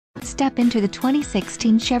step into the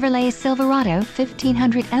 2016 Chevrolet Silverado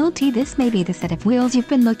 1500 LT. This may be the set of wheels you've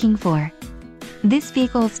been looking for. This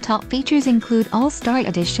vehicle's top features include All-Star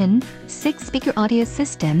Edition, 6-speaker audio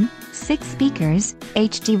system, 6 speakers,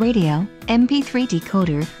 HD radio, MP3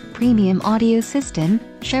 decoder, premium audio system,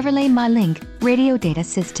 Chevrolet MyLink, radio data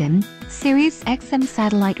system, Sirius XM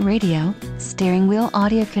satellite radio, steering wheel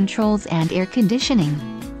audio controls and air conditioning.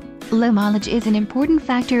 Low mileage is an important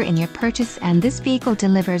factor in your purchase, and this vehicle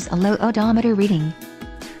delivers a low odometer reading.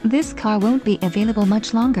 This car won't be available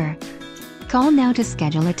much longer. Call now to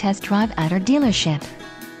schedule a test drive at our dealership.